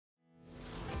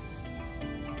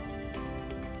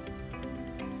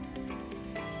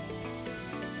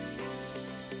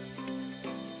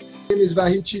name is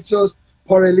Vahid Chitsaz,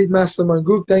 part Elite Mastermind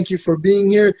Group. Thank you for being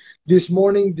here this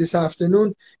morning, this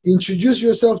afternoon. Introduce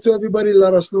yourself to everybody.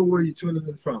 Let us know where you're tuning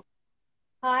in from.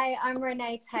 Hi, I'm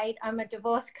Renae Tate. I'm a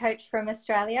divorce coach from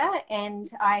Australia, and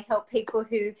I help people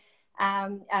who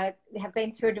have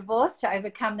been through a divorce to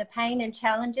overcome the pain and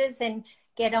challenges and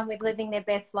get on with living their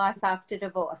best life after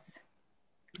divorce.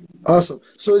 Awesome.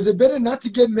 So is it better not to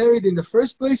get married in the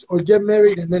first place or get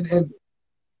married and then end it?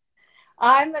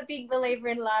 I'm a big believer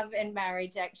in love and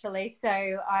marriage, actually. So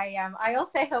I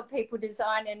also help people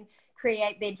design and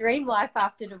create their dream life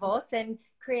after divorce and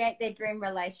create their dream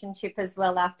relationship as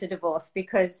well after divorce,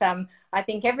 because I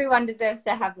think everyone deserves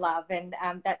to have love, and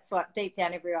that's what deep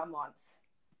down everyone wants.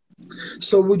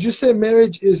 So would you say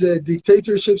marriage is a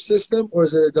dictatorship system or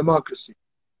is it a democracy?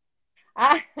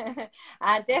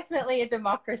 Definitely a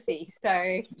democracy.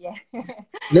 So, yeah.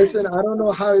 Listen, I don't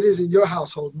know how it is in your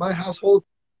household. My household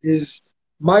is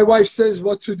my wife says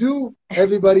what to do,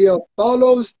 everybody else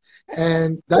follows,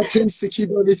 and that tends to keep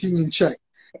everything in check.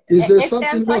 Is there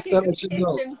something else that I should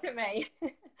know? Sounds like a good system to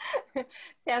me.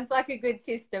 Sounds like a good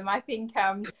system. I think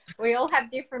we all have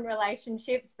different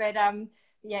relationships, but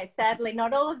yeah, sadly,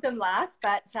 not all of them last,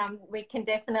 but we can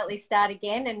definitely start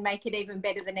again and make it even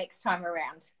better the next time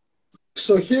around.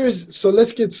 So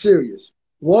let's get serious.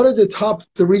 What are the top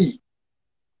 3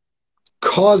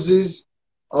 causes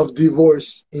of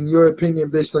divorce, in your opinion,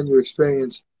 based on your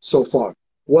experience so far?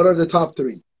 What are the top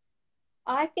 3?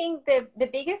 I think the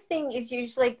biggest thing is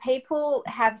usually people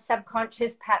have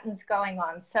subconscious patterns going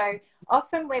on. So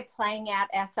often we're playing out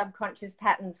our subconscious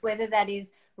patterns, whether that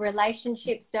is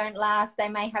relationships don't last. They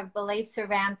may have beliefs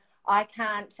around, I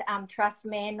can't trust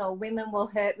men, or women will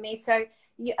hurt me. So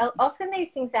often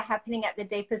these things are happening at the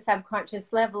deeper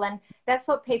subconscious level, and that's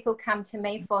what people come to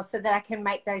me for, so that I can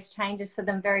make those changes for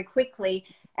them very quickly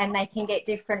and they can get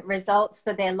different results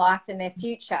for their life and their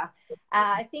future.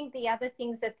 I think the other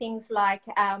things are things like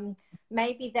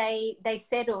maybe they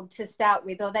settled to start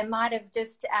with, or they might have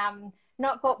just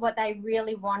not got what they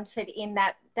really wanted in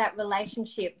that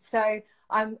relationship. So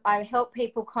I help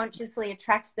people consciously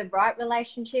attract the right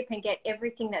relationship and get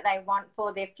everything that they want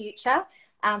for their future,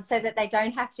 so that they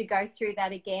don't have to go through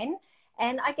that again.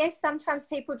 And I guess sometimes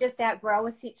people just outgrow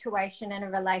a situation in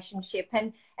a relationship,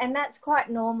 and that's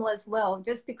quite normal as well.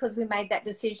 Just because we made that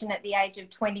decision at the age of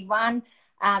 21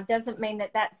 doesn't mean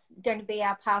that that's going to be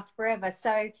our path forever.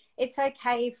 So it's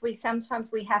okay if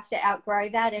sometimes we have to outgrow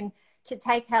that and to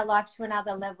take our life to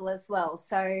another level as well.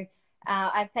 So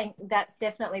I think that's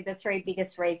definitely the 3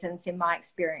 biggest reasons in my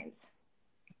experience.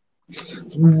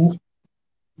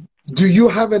 Do you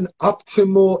have an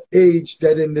optimal age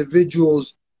that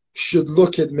individuals should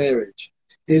look at marriage?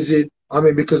 Is it,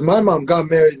 because my mom got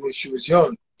married when she was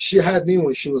young. She had me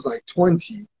when she was like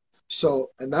 20.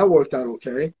 So, and that worked out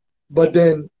okay. But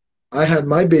then I had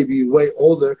my baby way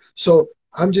older. So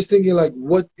I'm just thinking, like,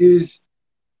 what is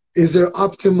there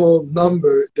optimal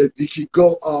number that we could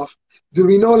go off? Do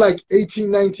we know like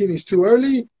 18, 19 is too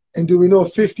early? And do we know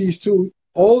 50 is too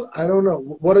old? I don't know.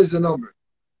 What is the number?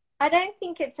 I don't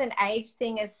think it's an age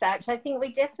thing as such. I think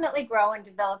we definitely grow and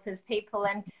develop as people,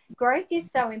 and growth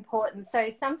is so important. So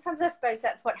sometimes I suppose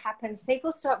that's what happens.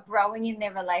 People stop growing in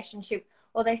their relationship,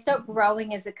 or they stop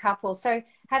growing as a couple. So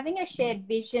having a shared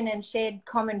vision and shared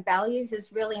common values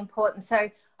is really important. So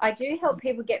I do help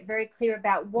people get very clear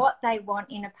about what they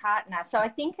want in a partner. So I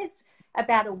think it's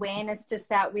about awareness to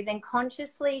start with, and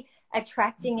consciously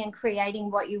attracting and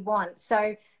creating what you want.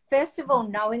 So first of all,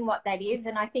 knowing what that is.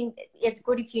 And I think it's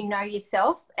good if you know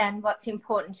yourself and what's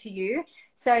important to you.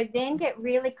 So then get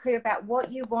really clear about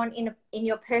what you want in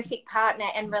your perfect partner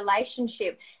and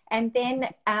relationship, and then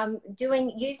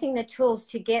using the tools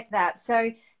to get that.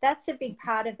 So that's a big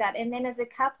part of that. And then as a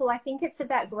couple, I think it's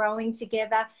about growing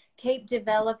together, keep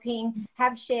developing,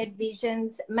 have shared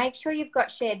visions, make sure you've got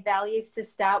shared values to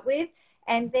start with.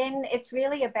 And then it's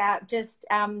really about just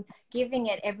giving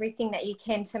it everything that you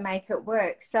can to make it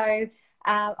work. So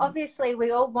obviously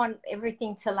we all want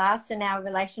everything to last and our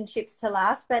relationships to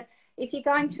last. But if you're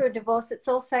going through a divorce, it's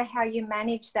also how you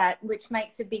manage that, which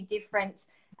makes a big difference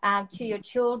to your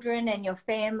children and your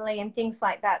family and things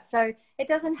like that. So it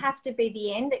doesn't have to be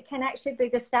the end. It can actually be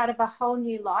the start of a whole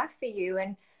new life for you.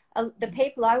 And the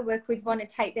people I work with want to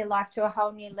take their life to a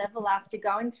whole new level after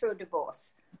going through a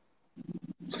divorce.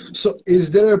 So is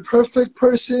there a perfect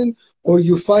person, or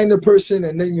you find a person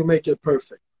and then you make it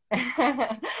perfect?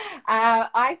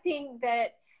 I think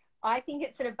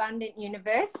it's an abundant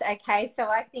universe. Okay. So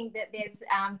I think that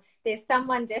there's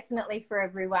someone definitely for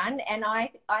everyone. And I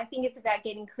think it's about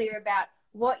getting clear about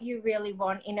what you really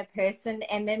want in a person,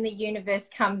 and then the universe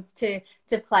comes to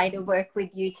play to work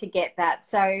with you to get that.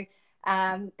 So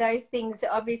Those things,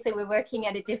 obviously we're working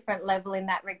at a different level in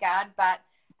that regard, but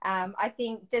I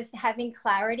think just having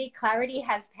clarity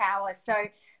has power. So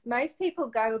most people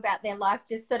go about their life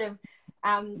just sort of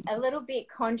a little bit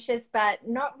conscious, but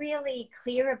not really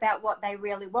clear about what they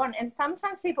really want. And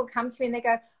sometimes people come to me and they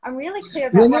go, I'm really clear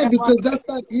about what Renee, I want. because that's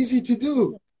not easy to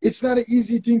do. It's not an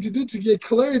easy thing to do to get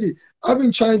clarity. I've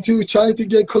been trying to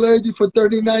get clarity for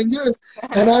 39 years,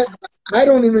 and I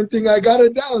don't even think I got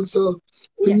it down. So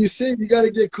when you say you got to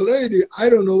get clarity, I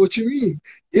don't know what you mean.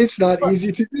 It's not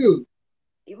easy to do.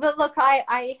 Well, look,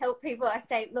 I help people. I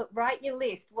say, look, write your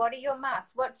list. What are your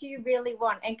musts? What do you really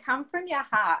want? And come from your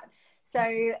heart. So,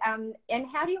 and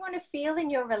how do you want to feel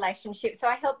in your relationship? So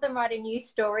I help them write a new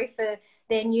story for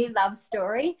their new love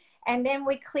story. And then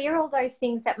we clear all those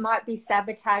things that might be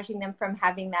sabotaging them from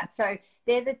having that. So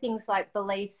they're the things like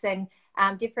beliefs and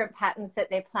different patterns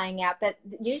that they're playing out. But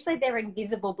usually they're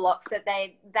invisible blocks that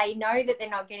they know that they're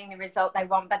not getting the result they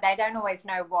want, but they don't always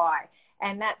know why.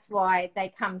 And that's why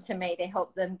they come to me to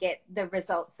help them get the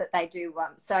results that they do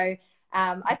want. So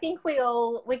I think we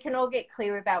can all get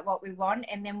clear about what we want,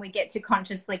 and then we get to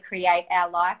consciously create our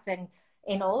life and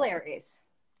in all areas.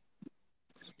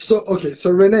 So, okay. So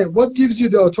Renee, what gives you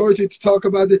the authority to talk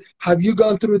about it? Have you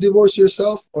gone through divorce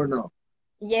yourself or no?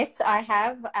 Yes, I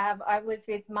have. I was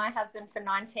with my husband for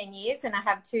 19 years and I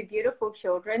have 2 beautiful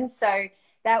children. So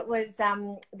that was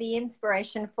the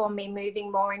inspiration for me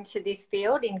moving more into this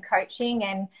field in coaching.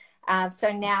 And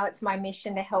so now it's my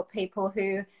mission to help people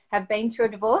who have been through a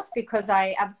divorce, because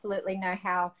I absolutely know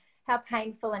how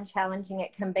painful and challenging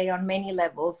it can be on many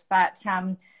levels. But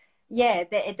yeah,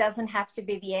 it doesn't have to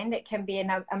be the end. It can be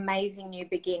an amazing new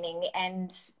beginning.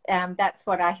 And that's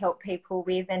what I help people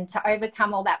with, and to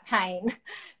overcome all that pain.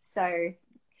 So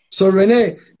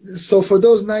Renee, so for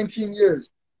those 19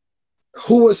 years,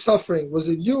 who was suffering? Was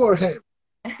it you or him?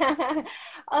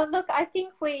 Oh, look, I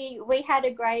think we had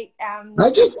a great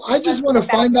I just want to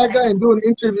find that guy and do an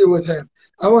interview with him.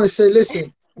 I want to say,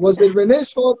 listen, was it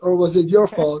Renee's fault or was it your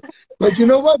fault? But you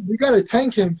know what? We got to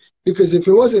thank him, because if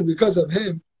it wasn't because of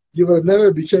him, you would have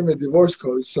never became a divorce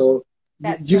coach. So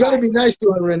you got to be nice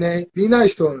to him, Renee. Be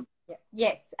nice to him.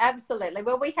 Yes, absolutely.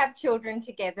 Well, we have children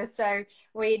together, so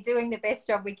we're doing the best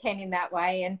job we can in that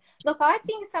way. And look, I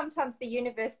think sometimes the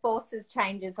universe forces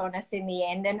changes on us in the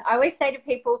end. And I always say to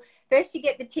people, first you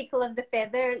get the tickle of the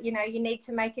feather. You know, you need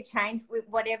to make a change with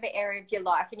whatever area of your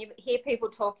life. And you hear people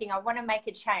talking, I want to make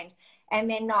a change, and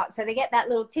they're not. So they get that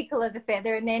little tickle of the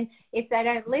feather. And then if they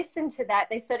don't listen to that,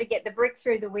 they sort of get the brick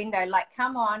through the window, like,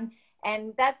 come on.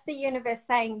 And that's the universe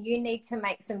saying you need to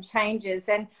make some changes.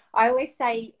 And I always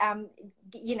say,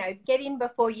 you know, get in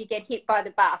before you get hit by the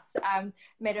bus,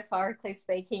 metaphorically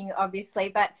speaking, obviously.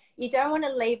 But you don't want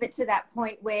to leave it to that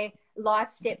point where life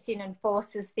steps in and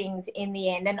forces things in the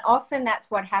end. And often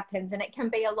that's what happens. And it can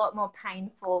be a lot more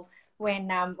painful when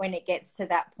it gets to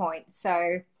that point.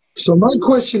 So my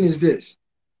question is this.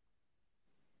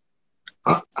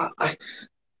 I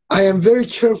am very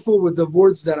careful with the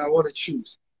words that I want to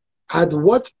choose. At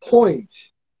what point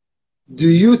do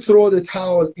you throw the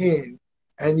towel in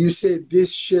and you say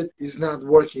this shit is not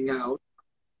working out?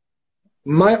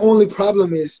 My only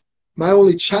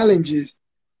challenge is,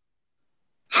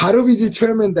 how do we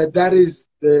determine that is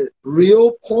the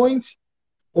real point,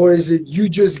 or is it you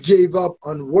just gave up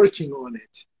on working on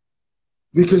it?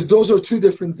 Because those are 2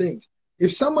 different things.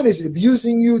 If someone is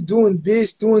abusing you, doing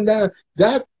this, doing that,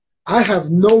 I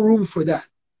have no room for that.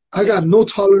 I got no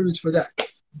tolerance for that.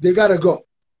 They gotta go.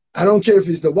 I don't care if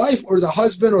it's the wife or the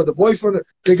husband or the boyfriend,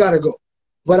 they gotta go.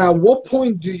 But at what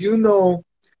point do you know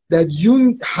that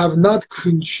you have not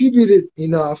contributed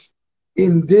enough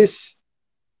in this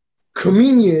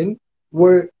communion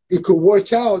where it could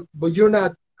work out, but you're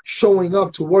not showing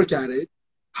up to work at it?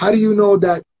 How do you know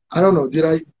that? I don't know. Did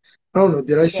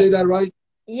I say that right?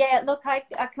 Yeah, look, I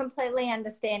completely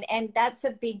understand. And that's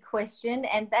a big question.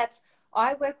 And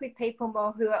I work with people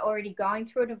more who are already going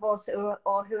through a divorce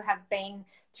or who have been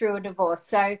through a divorce.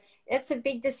 So it's a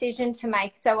big decision to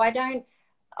make. So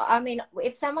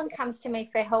if someone comes to me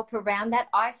for help around that,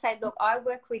 I say, look, I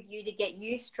work with you to get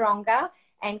you stronger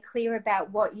and clear about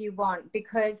what you want,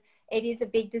 because it is a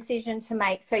big decision to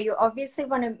make. So you obviously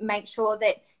want to make sure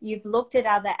that you've looked at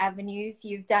other avenues,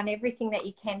 you've done everything that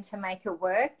you can to make it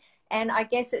work. And I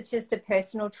guess it's just a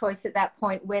personal choice at that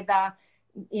point whether,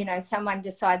 you know, someone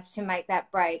decides to make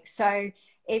that break. So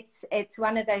it's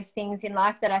one of those things in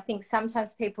life that I think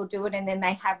sometimes people do it and then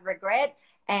they have regret,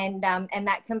 and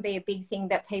that can be a big thing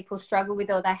that people struggle with,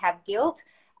 or they have guilt.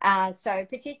 So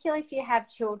particularly if you have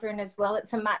children as well,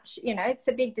 it's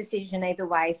a big decision either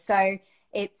way. So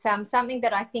it's something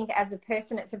that I think as a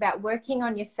person, it's about working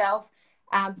on yourself,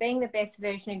 being the best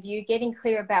version of you, getting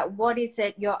clear about what is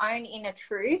it, your own inner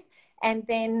truth, and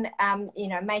then, you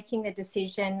know, making the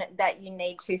decision that you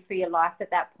need to for your life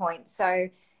at that point. So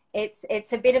it's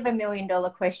a bit of $1 million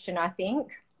question, I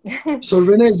think. So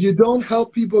Renae, you don't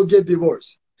help people get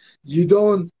divorced. You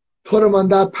don't put them on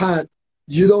that path.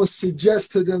 You don't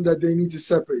suggest to them that they need to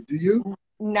separate, do you?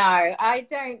 No, I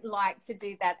don't like to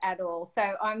do that at all.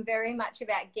 So I'm very much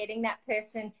about getting that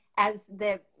person as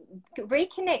the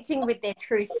reconnecting with their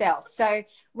true self. So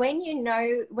when you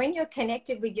know, when you're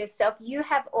connected with yourself, you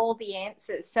have all the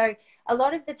answers. So a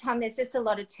lot of the time there's just a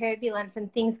lot of turbulence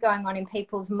and things going on in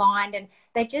people's mind, and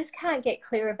they just can't get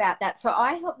clear about that. So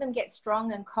I help them get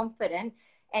strong and confident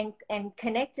and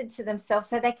connected to themselves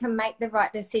so they can make the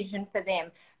right decision for them.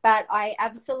 But I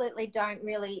absolutely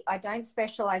I don't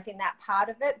specialize in that part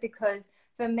of it, because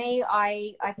for me,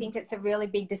 I think it's a really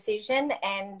big decision,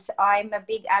 and I'm a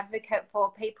big advocate for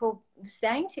people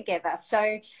staying together.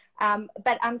 So,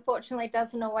 but unfortunately, it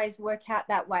doesn't always work out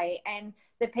that way. And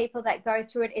the people that go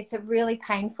through it, it's a really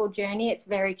painful journey. It's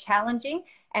very challenging,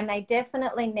 and they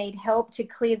definitely need help to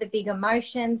clear the big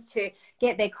emotions, to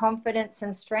get their confidence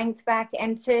and strength back,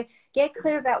 and to get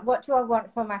clear about what do I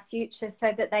want for my future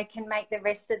so that they can make the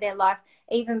rest of their life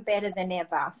even better than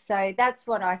ever. So that's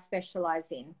what I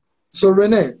specialize in. So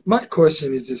Renae, my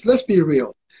question is this. Let's be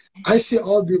real. I see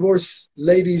all divorced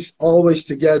ladies always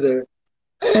together.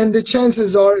 And the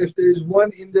chances are, if there's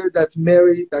one in there that's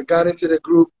married, that got into the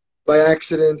group by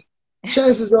accident,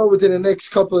 chances are within the next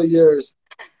couple of years,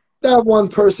 that one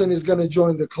person is going to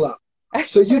join the club.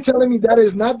 So you're telling me that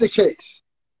is not the case?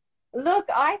 Look,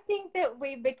 I think that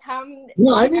we become...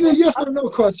 No, I need a yes or no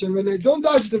question, Renae. Don't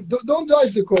dodge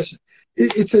the question.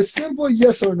 It's a simple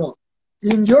yes or no.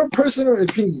 In your personal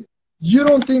opinion, you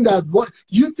don't think that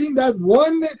you think that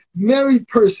one married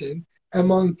person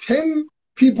among 10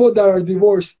 people that are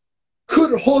divorced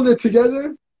could hold it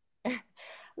together?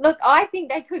 Look, I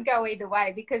think they could go either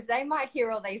way, because they might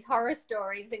hear all these horror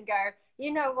stories and go,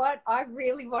 you know what, I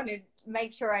really want to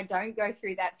make sure I don't go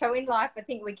through that. So in life, I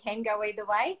think we can go either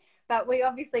way, but we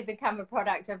obviously become a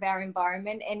product of our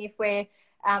environment. And if we're,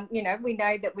 you know, we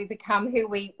know that we become who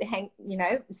we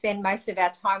spend most of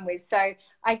our time with. So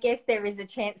I guess there is a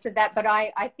chance of that, but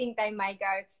I think they may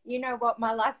go, you know what,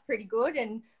 my life's pretty good,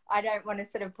 and I don't want to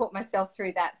sort of put myself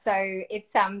through that. So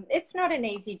it's not an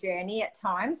easy journey at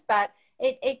times, but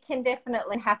it can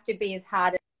definitely have to be as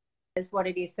hard as what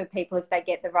it is for people if they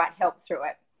get the right help through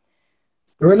it.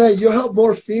 Renae, you help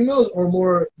more females or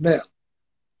more male?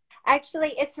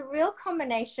 Actually, it's a real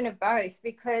combination of both,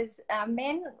 because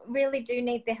men really do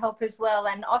need the help as well,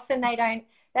 and often they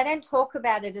don't talk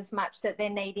about it as much, that they're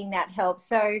needing that help.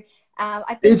 So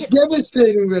I think it's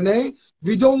devastating, Renae.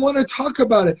 We don't want to talk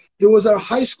about it. It was our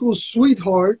high school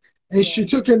sweetheart, and she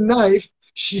took a knife,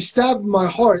 she stabbed my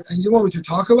heart, and you want me to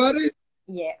talk about it?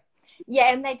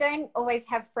 Yeah, and they don't always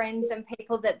have friends and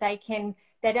people that they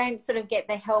don't sort of get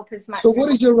the help as much. So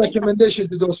what is your recommendation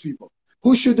to those people?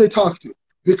 Who should they talk to?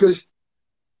 Because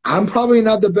I'm probably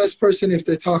not the best person if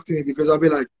they talk to me, because I'll be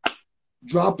like,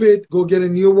 drop it, go get a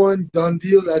new one, done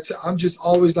deal. That's it. I'm just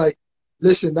always like,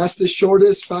 listen, that's the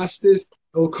shortest, fastest,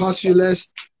 it'll cost you less.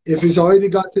 If it's already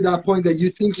got to that point that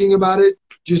you're thinking about it,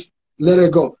 just let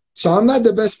it go. So I'm not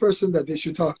the best person that they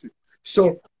should talk to.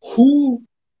 So who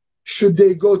should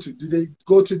they go to? Do they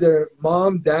go to their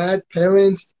mom, dad,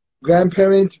 parents,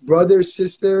 grandparents, brother,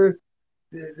 sister,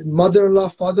 mother-in-law,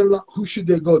 father-in-law? Who should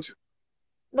they go to?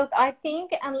 Look, I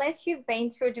think unless you've been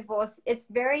through a divorce,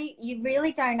 you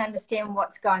really don't understand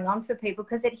what's going on for people,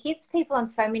 because it hits people on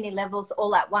so many levels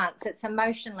all at once. It's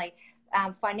emotionally,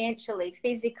 financially,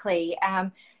 physically,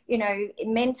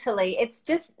 mentally. It's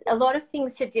just a lot of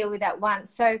things to deal with at once.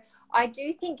 So I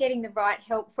do think getting the right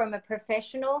help from a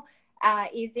professional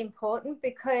is important,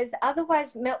 because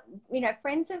otherwise,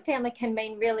 friends and family can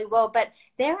mean really well, but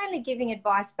they're only giving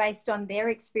advice based on their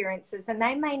experiences, and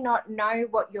they may not know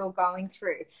what you're going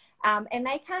through. And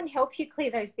they can't help you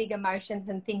clear those big emotions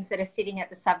and things that are sitting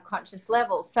at the subconscious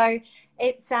level. So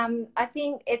it's, I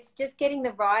think it's just getting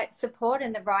the right support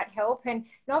and the right help, and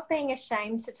not being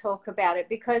ashamed to talk about it,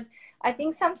 because I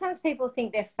think sometimes people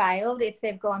think they've failed if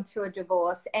they've gone through a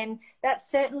divorce, and that's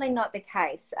certainly not the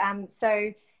case.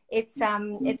 So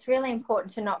it's really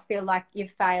important to not feel like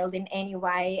you've failed in any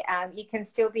way. You can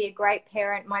still be a great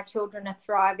parent. My children are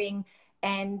thriving,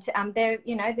 and they're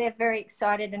very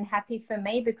excited and happy for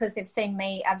me, because they've seen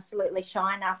me absolutely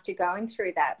shine after going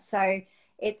through that. So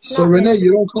it's so Renae,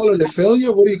 you don't call it a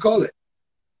failure? What do you call it?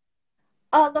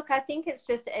 Oh, look, I think it's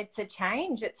a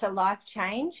change. It's a life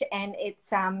change, and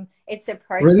it's a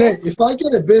process. Renae, if I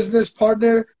get a business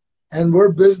partner and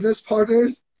we're business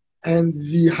partners, and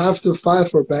we have to file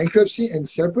for bankruptcy and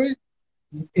separate.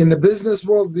 In the business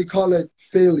world, we call it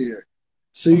failure.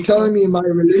 So you're telling me in my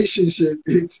relationship,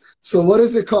 so what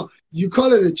is it called? You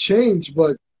call it a change,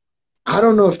 but I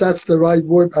don't know if that's the right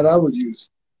word that I would use.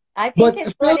 I think But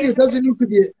it's failure whatever. doesn't need to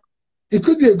be, it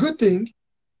could be a good thing.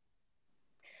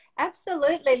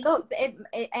 Absolutely. Look,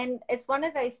 and it's one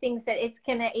of those things that it's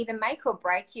going to either make or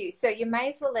break you. So you may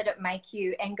as well let it make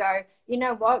you and go, you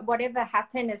know what, whatever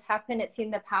happened has happened. It's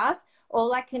in the past.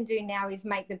 All I can do now is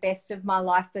make the best of my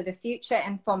life for the future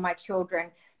and for my children.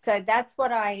 So that's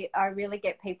what I really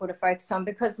get people to focus on,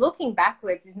 because looking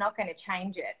backwards is not going to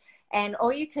change it. And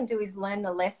all you can do is learn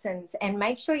the lessons and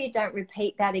make sure you don't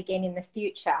repeat that again in the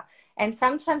future. And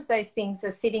sometimes those things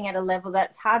are sitting at a level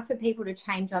that's hard for people to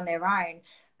change on their own.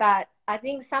 But I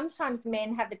think sometimes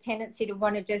men have a tendency to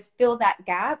want to just fill that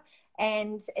gap.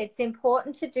 And it's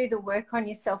important to do the work on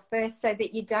yourself first so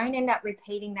that you don't end up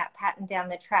repeating that pattern down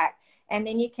the track. And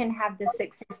then you can have the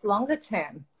success longer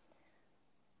term.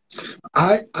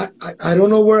 I don't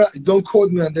know where, don't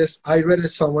quote me on this. I read it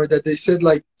somewhere that they said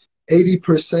like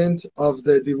 80% of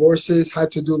the divorces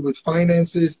had to do with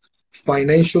finances,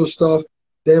 financial stuff.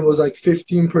 Then it was like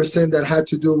 15% that had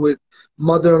to do with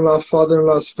mother-in-law,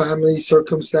 father-in-law's family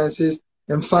circumstances,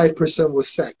 and 5% was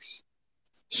sex.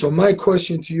 So my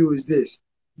question to you is this,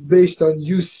 based on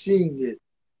you seeing it,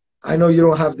 I know you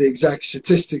don't have the exact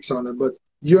statistics on it, but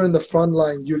you're in the front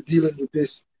line, you're dealing with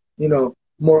this,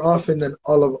 more often than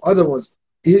all of other ones.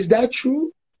 Is that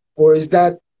true? Or does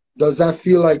that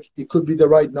feel like it could be the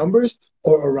right numbers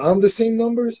or around the same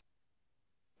numbers?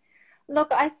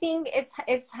 Look, I think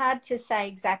it's hard to say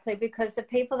exactly, because the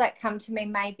people that come to me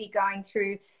may be going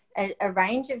through a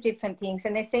range of different things,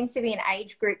 and there seems to be an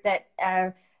age group that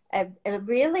are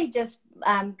really just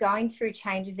going through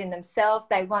changes in themselves.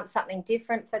 They want something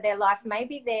different for their life.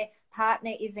 Maybe their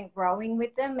partner isn't growing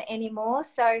with them anymore.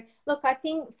 So look, I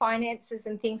think finances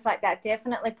and things like that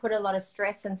definitely put a lot of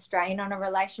stress and strain on a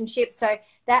relationship. So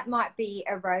that might be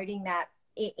eroding that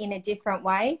in a different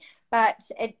way. But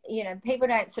people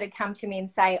don't sort of come to me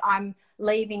and say, I'm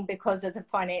leaving because of the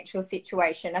financial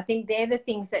situation. I think they're the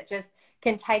things that just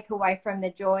can take away from the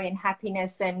joy and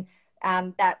happiness and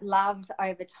that love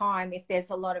over time if there's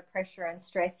a lot of pressure and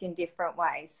stress in different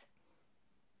ways.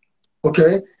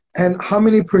 Okay. And how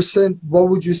many percent, what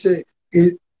would you say,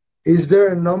 is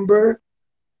there a number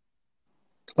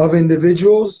of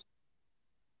individuals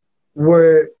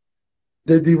where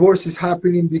the divorce is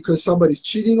happening because somebody's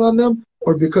cheating on them,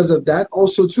 or because of that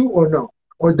also too, or no?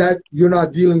 Or that you're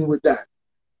not dealing with that?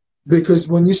 Because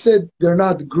when you said they're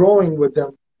not growing with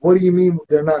them, what do you mean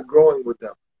they're not growing with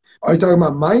them? Are you talking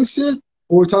about mindset,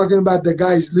 or we're talking about the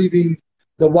guy's leaving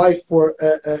the wife for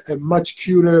a much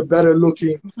cuter, better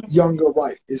looking, younger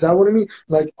wife? Is that what I mean?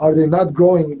 Like, are they not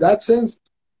growing in that sense?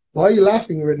 Why are you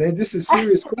laughing, Renee? This is a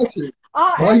serious question.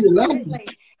 Oh, Why are you laughing?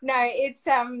 absolutely.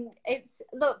 No,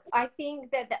 look, I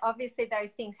think that obviously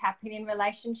those things happen in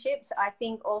relationships. I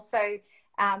think also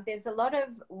there's a lot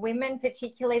of women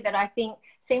particularly that I think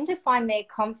seem to find their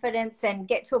confidence and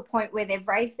get to a point where they've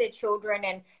raised their children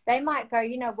and they might go,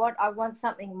 you know what, I want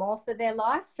something more for their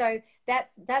life. So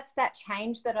that's that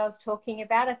change that I was talking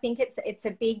about. I think it's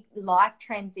a big life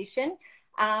transition.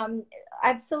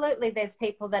 Absolutely, there's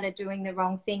people that are doing the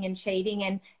wrong thing and cheating,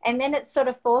 and then it's sort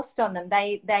of forced on them.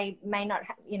 They may not,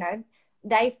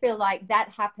 they feel like that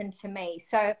happened to me.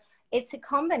 So it's a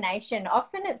combination.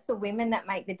 Often it's the women that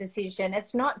make the decision.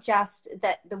 It's not just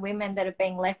that the women that are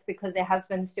being left because their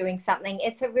husband's doing something.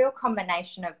 It's a real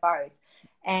combination of both.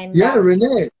 And yeah,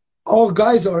 Renee, all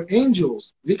guys are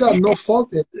angels. We got no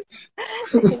fault in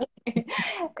it.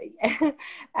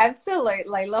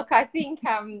 Absolutely. Look, I think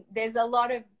there's a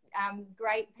lot of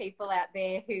great people out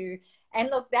there and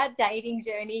look, that dating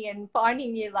journey and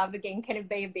finding new love again can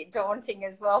be a bit daunting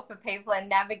as well for people, and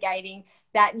navigating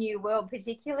that new world,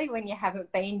 particularly when you haven't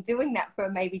been doing that for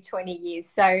maybe 20 years.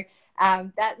 So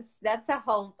that's a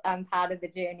whole part of the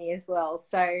journey as well.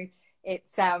 So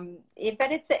it's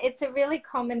it's a really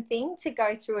common thing to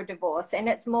go through a divorce, and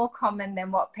it's more common than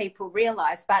what people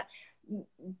realize. But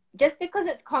just because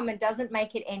it's common doesn't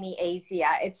make it any easier.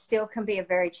 It still can be a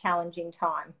very challenging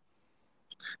time.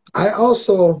 I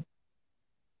also,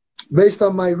 based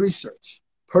on my research,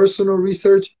 personal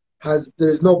research,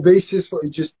 there's no basis for it,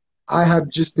 just I have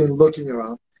just been looking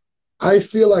around. I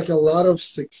feel like a lot of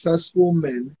successful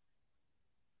men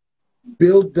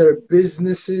build their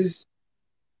businesses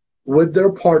with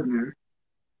their partner,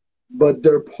 but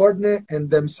their partner and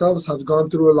themselves have gone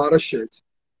through a lot of shit.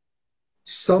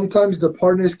 Sometimes the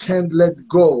partners can't let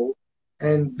go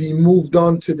and be moved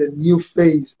on to the new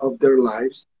phase of their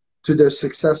lives, to their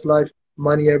success life,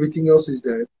 money, everything else is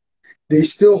there. They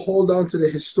still hold on to the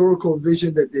historical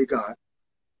vision that they got.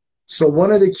 So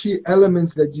one of the key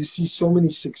elements that you see so many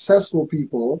successful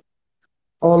people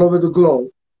all over the globe,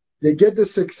 they get the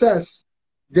success,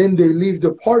 then they leave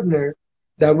the partner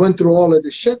that went through all of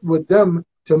the shit with them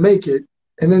to make it,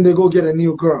 and then they go get a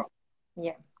new girl.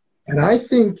 Yeah. And I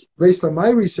think, based on my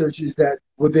research, is that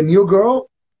with the new girl,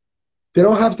 they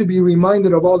don't have to be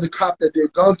reminded of all the crap that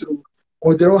they've gone through,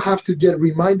 or they don't have to get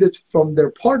reminded from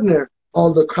their partner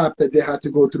all the crap that they had to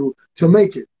go through to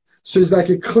make it. So it's like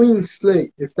a clean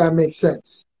slate, if that makes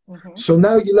sense. Mm-hmm. So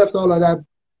now you left all of that,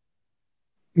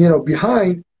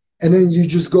 behind, and then you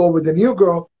just go with the new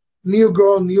girl,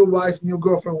 new wife, new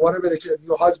girlfriend, whatever they can,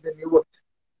 new husband,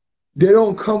 they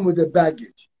don't come with the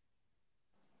baggage.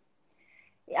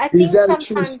 I think Is that a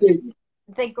true sometimes statement?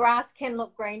 the grass can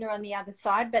look greener on the other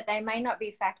side, but they may not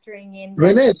be factoring in that.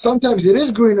 Renee, sometimes it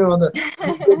is greener on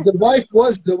the wife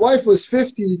was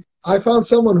 50. I found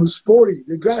someone who's 40.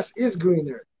 The grass is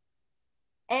greener.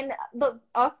 And look,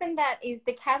 often that is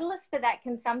the catalyst for that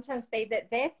can sometimes be that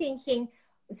they're thinking,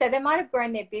 so they might have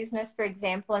grown their business, for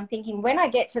example, and thinking, when I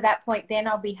get to that point, then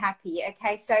I'll be happy.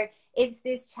 Okay. So it's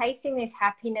this chasing this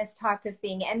happiness type of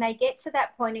thing. And they get to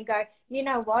that point and go, you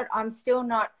know what?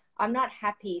 I'm not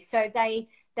happy. So they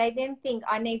then think,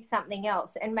 I need something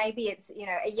else. And maybe it's,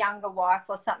 a younger wife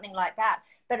or something like that.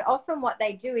 But often what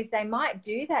they do is they might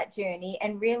do that journey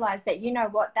and realize that, you know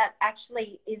what, that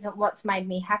actually isn't what's made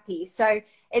me happy. So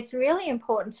it's really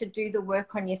important to do the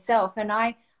work on yourself. And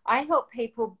I help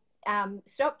people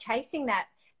stop chasing that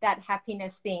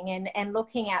happiness thing and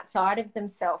looking outside of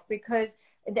themselves, because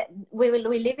we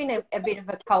live in a bit of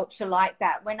a culture like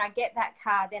that. When I get that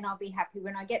car, then I'll be happy.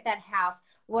 When I get that house,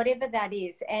 whatever that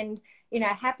is. And,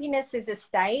 happiness is a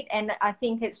state. And I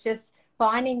think it's just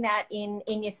finding that in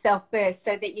yourself first,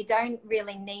 so that you don't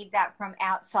really need that from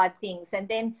outside things. And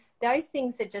then those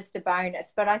things are just a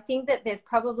bonus. But I think that there's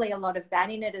probably a lot of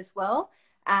that in it as well.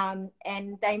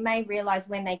 And they may realize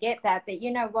when they get that,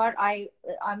 you know what,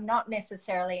 I'm not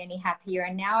necessarily any happier.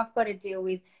 And now I've got to deal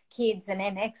with kids and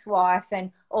an ex-wife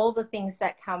and all the things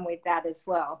that come with that as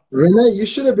well. Renee, you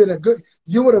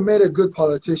would have made a good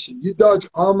politician. You dodged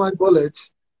all my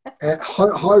bullets at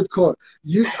hardcore.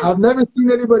 I've never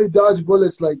seen anybody dodge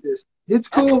bullets like this. It's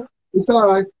cool. It's all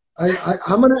right.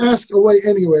 I'm going to ask away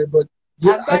anyway, but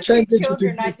I've got I can't two get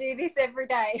children. you to. I do this every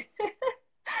day.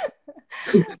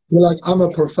 You're like, I'm a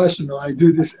professional. I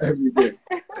do this every day.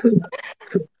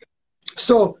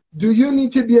 So do you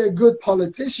need to be a good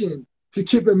politician to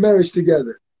keep a marriage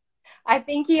together? I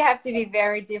think you have to be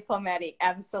very diplomatic,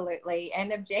 absolutely,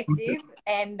 and objective.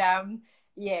 And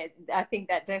yeah, I think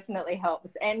that definitely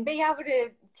helps. And be able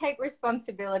to take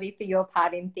responsibility for your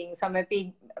part in things. I'm a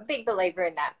big believer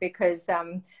in that, because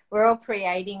we're all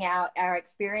creating our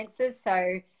experiences.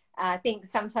 So I think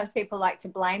sometimes people like to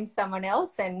blame someone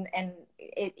else, and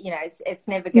it's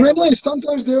never going to Really,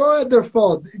 sometimes they are at their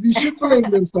fault. You should blame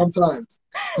them sometimes.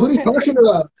 What are you talking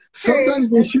about? Sometimes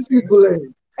they should be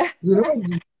blamed. You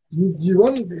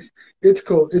want, it's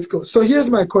cool. It's cool. So here's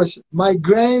my question. My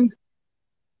grandfather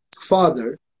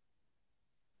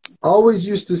always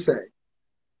used to say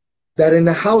that in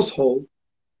a household,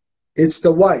 it's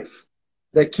the wife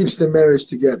that keeps the marriage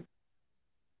together.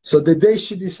 So the day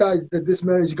she decides that this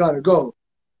marriage gotta go,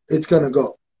 it's gonna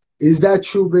go. Is that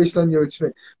true based on your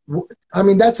experience? I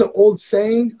mean, that's an old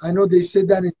saying. I know they said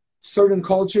that in certain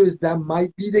cultures that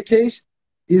might be the case.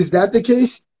 Is that the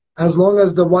case? As long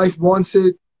as the wife wants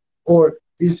it or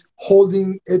is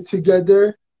holding it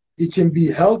together, it can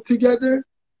be held together?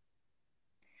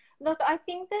 Look, I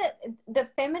think that the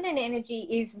feminine energy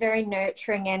is very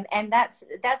nurturing, and that's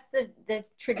the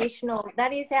traditional,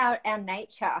 that is our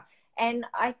nature. And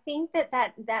I think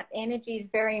that energy is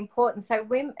very important. So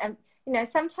women,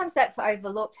 sometimes that's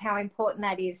overlooked how important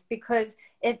that is, because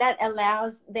that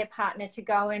allows their partner to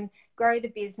go and grow the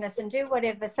business and do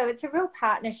whatever. So it's a real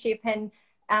partnership. And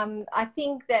I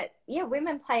think that,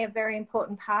 women play a very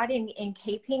important part in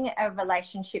keeping a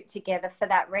relationship together for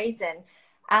that reason.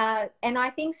 And I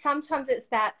think sometimes it's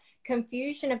that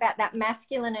confusion about that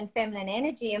masculine and feminine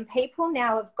energy, and people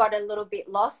now have got a little bit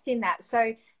lost in that.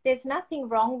 So there's nothing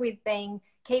wrong with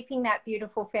keeping that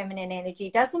beautiful feminine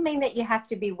energy. Doesn't mean that you have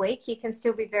to be weak. You can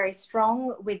still be very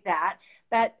strong with that.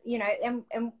 But,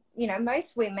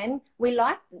 most women, we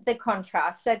like the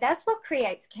contrast. So that's what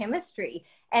creates chemistry.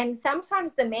 And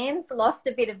sometimes the man's lost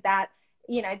a bit of that,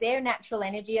 their natural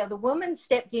energy, or the woman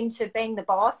stepped into being the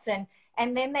boss,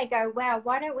 and then they go, wow,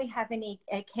 why don't we have any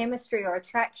chemistry or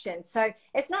attraction? So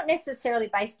it's not necessarily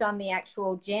based on the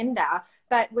actual gender,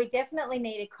 but we definitely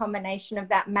need a combination of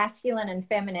that masculine and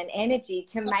feminine energy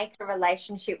to make a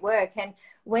relationship work. And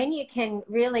when you can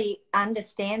really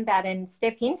understand that and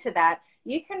step into that,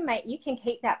 you can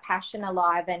keep that passion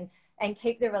alive and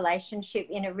keep the relationship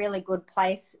in a really good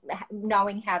place,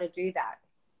 knowing how to do that.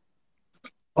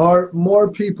 Are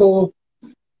more people,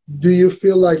 do you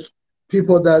feel like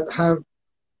people that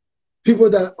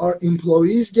are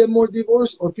employees get more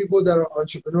divorce, or people that are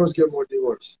entrepreneurs get more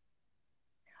divorce?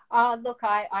 Oh, look,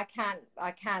 I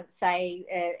can't say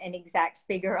an exact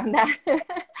figure on that.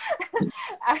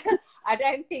 I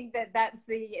don't think that's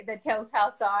the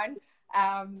telltale sign.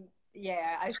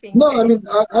 Yeah, I think. No, I mean,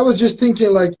 I was just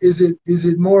thinking, like, is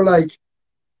it more like,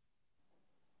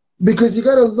 because you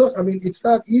got to look, I mean, it's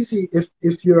not easy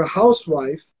if you're a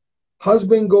housewife,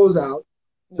 husband goes out,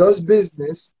 does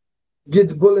business,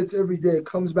 gets bullets every day,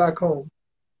 comes back home.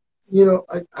 You know,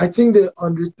 I think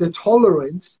the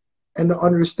tolerance and the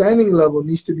understanding level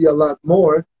needs to be a lot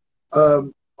more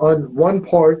on one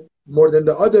part more than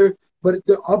the other, but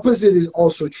the opposite is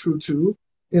also true too,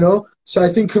 you know? So I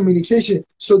think communication.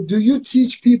 So do you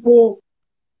teach people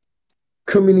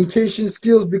communication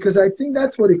skills? Because I think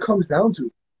that's what it comes down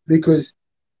to. Because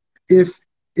if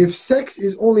sex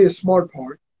is only a smart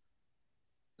part,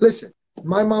 listen,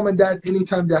 my mom and dad,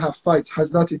 anytime they have fights,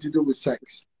 has nothing to do with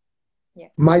sex. Yeah.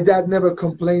 My dad never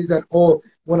complains that, oh,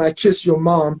 when I kiss your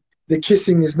mom, the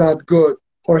kissing is not good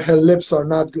or her lips are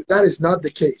not good. That is not the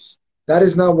case. That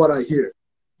is not what I hear.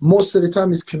 Most of the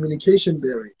time it's communication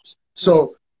barriers. So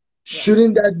yes.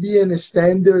 Shouldn't that be in a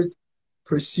standard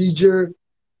procedure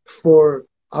for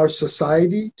our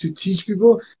society to teach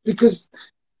people? Because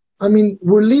I mean,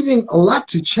 we're leaving a lot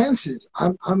to chances.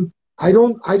 I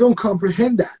don't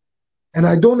comprehend that. And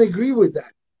I don't agree with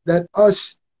that. That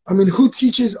us, I mean, who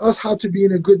teaches us how to be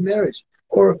in a good marriage?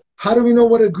 Or how do we know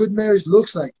what a good marriage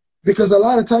looks like? Because a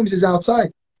lot of times it's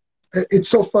outside. It's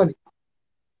so funny.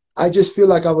 I just feel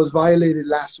like I was violated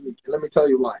last week. Let me tell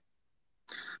you why.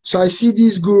 So I see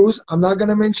these gurus. I'm not going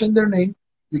to mention their name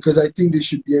because I think they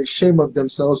should be ashamed of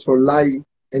themselves for lying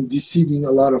and deceiving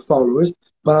a lot of followers.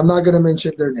 But I'm not going to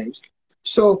mention their names.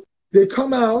 So they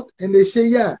come out and they say,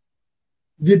 yeah,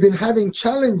 we've been having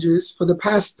challenges for the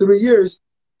past 3 years.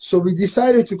 So we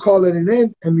decided to call it an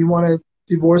end and we want to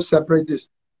divorce, separate this.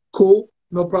 Cool,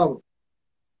 no problem.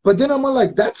 But then I'm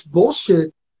like, that's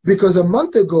bullshit, because a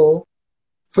month ago,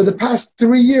 for the past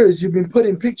 3 years, you've been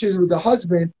putting pictures with the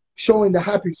husband showing the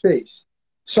happy face.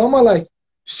 So I'm like,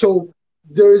 so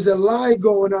there is a lie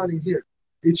going on in here.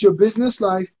 It's your business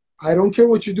life. I don't care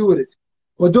what you do with it.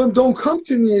 But don't come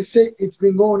to me and say it's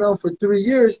been going on for 3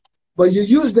 years, but you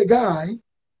use the guy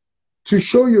to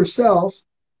show yourself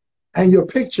and your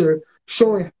picture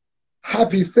showing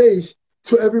happy face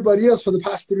to everybody else for the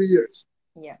past 3 years.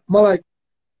 Yeah. I'm like,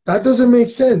 that doesn't make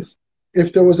sense.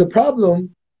 If there was a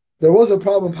problem, there was a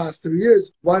problem past 3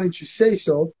 years. Why didn't you say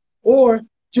so? Or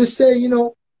just say, you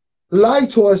know, lie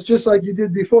to us just like you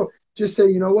did before. Just say,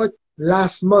 you know what?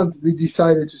 Last month we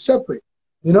decided to separate.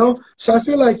 You know? So I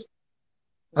feel like,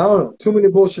 I don't know, too many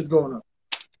bullshit going on.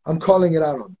 I'm calling it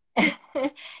out on.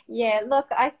 Yeah, look,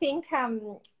 I think,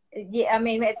 yeah, I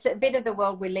mean, it's a bit of the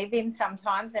world we live in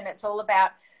sometimes, and it's all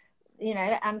about, you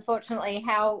know, unfortunately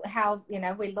how, you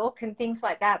know, we look and things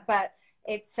like that. But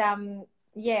it's,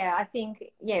 yeah, I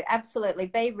think, yeah, absolutely.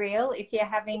 Be real. If you're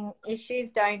having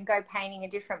issues, don't go painting a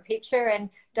different picture, and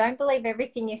don't believe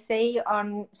everything you see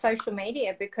on social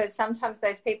media, because sometimes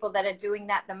those people that are doing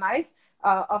that the most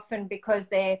are often because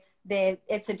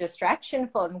it's a distraction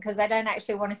for them, because they don't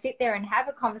actually want to sit there and have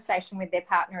a conversation with their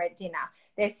partner at dinner.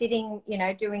 They're sitting, you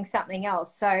know, doing something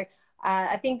else. So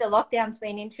I think the lockdown's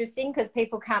been interesting because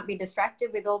people can't be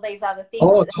distracted with all these other things.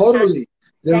 Oh, totally.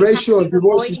 The ratio of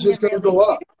divorce is just going to go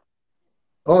up.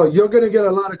 Oh, you're going to get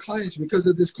a lot of clients because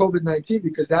of this COVID-19,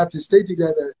 because they have to stay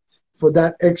together for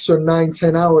that extra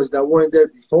 9-10 hours that weren't there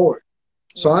before.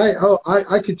 So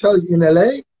I could tell you, in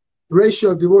LA,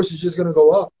 ratio of divorce is just going to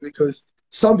go up, because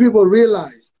some people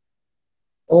realize,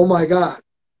 oh my God,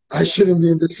 I shouldn't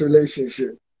be in this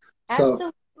relationship.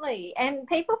 Absolutely. And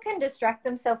people can distract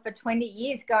themselves for 20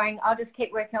 years going, I'll just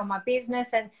keep working on my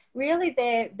business. And really,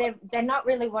 they're not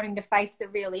really wanting to face the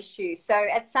real issue. So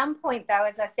at some point, though,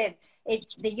 as I said,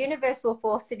 the universe will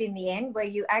force it in the end, where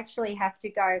you actually have to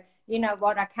go, you know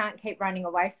what, I can't keep running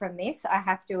away from this. I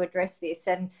have to address this.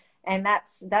 And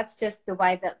that's just the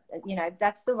way that, you know,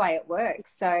 that's the way it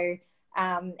works. So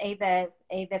either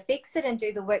fix it and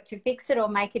do the work to fix it, or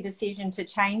make a decision to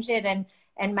change it and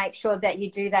make sure that you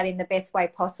do that in the best way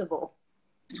possible.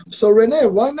 So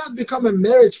Renae, why not become a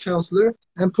marriage counselor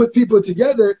and put people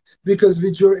together? Because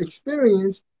with your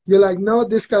experience, you're like, no,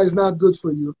 this guy's not good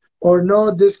for you, or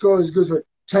no, this girl is good for you.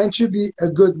 Can't you be a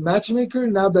good matchmaker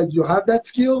now that you have that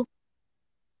skill?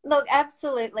 Look,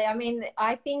 absolutely. I mean,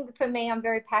 I think for me, I'm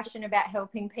very passionate about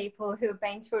helping people who have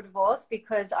been through a divorce,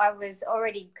 because I was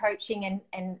already coaching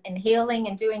and healing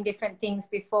and doing different things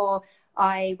before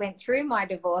I went through my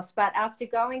divorce. But after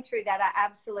going through that, I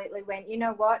absolutely went, you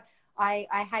know what?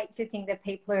 I hate to think that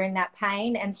people are in that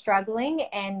pain and struggling.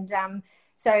 And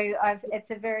so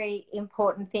it's a very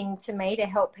important thing to me to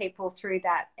help people through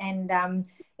that. And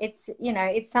it's, you know,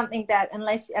 it's something that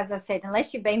unless, as I said,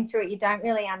 unless you've been through it, you don't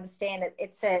really understand it.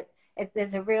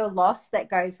 There's a real loss that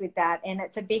goes with that, and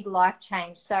it's a big life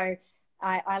change. So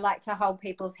I like to hold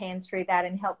people's hands through that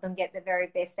and help them get the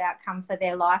very best outcome for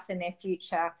their life and their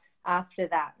future after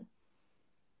that.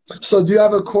 So do you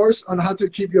have a course on how to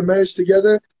keep your marriage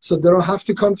together so they don't have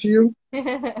to come to you?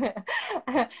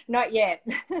 Not yet.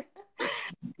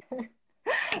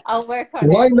 I'll work on it.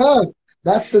 Why not?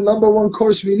 That's the #1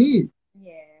 course we need.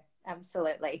 Yeah,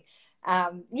 absolutely.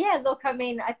 Yeah, look, I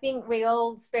mean, I think we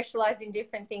all specialize in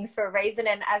different things for a reason.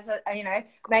 And as a, you know,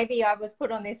 maybe I was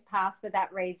put on this path for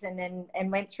that reason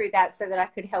and went through that so that I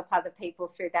could help other people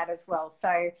through that as well.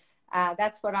 So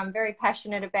that's what I'm very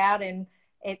passionate about. And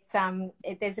it's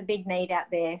there's a big need out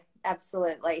there.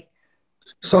 Absolutely.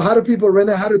 So how do people,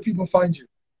 Renae, how do people find you?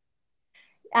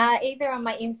 Either on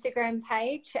my Instagram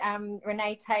page,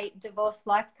 Renae Tate Divorce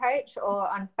Life Coach, or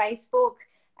on Facebook,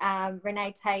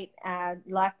 Renae Tate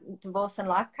Divorce and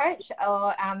Life Coach,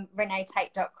 or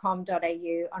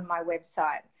renaetate.com.au on my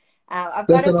website. I've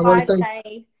got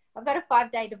a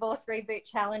 5-day divorce reboot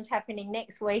challenge happening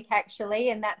next week, actually,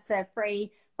 and that's a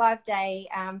free 5-day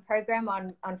program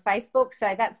on Facebook.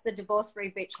 So that's the Divorce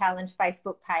Reboot Challenge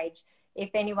Facebook page,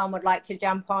 if anyone would like to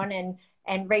jump on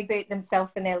and reboot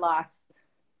themselves in their life.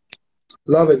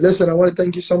 Love it. Listen, I want to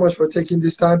thank you so much for taking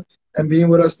this time and being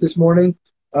with us this morning.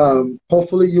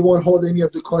 Hopefully you won't hold any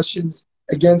of the questions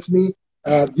against me.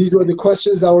 These were the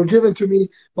questions that were given to me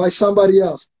by somebody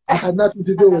else. I had nothing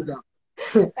to do with them.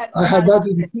 I had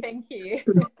nothing. Thank you.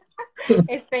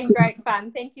 It's been great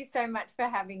fun. Thank you so much for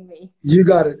having me. You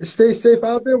got it. Stay safe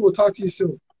out there. We'll talk to you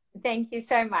soon. Thank you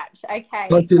so much. Okay.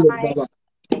 Talk to you later. Bye. Bye-bye.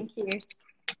 Thank you.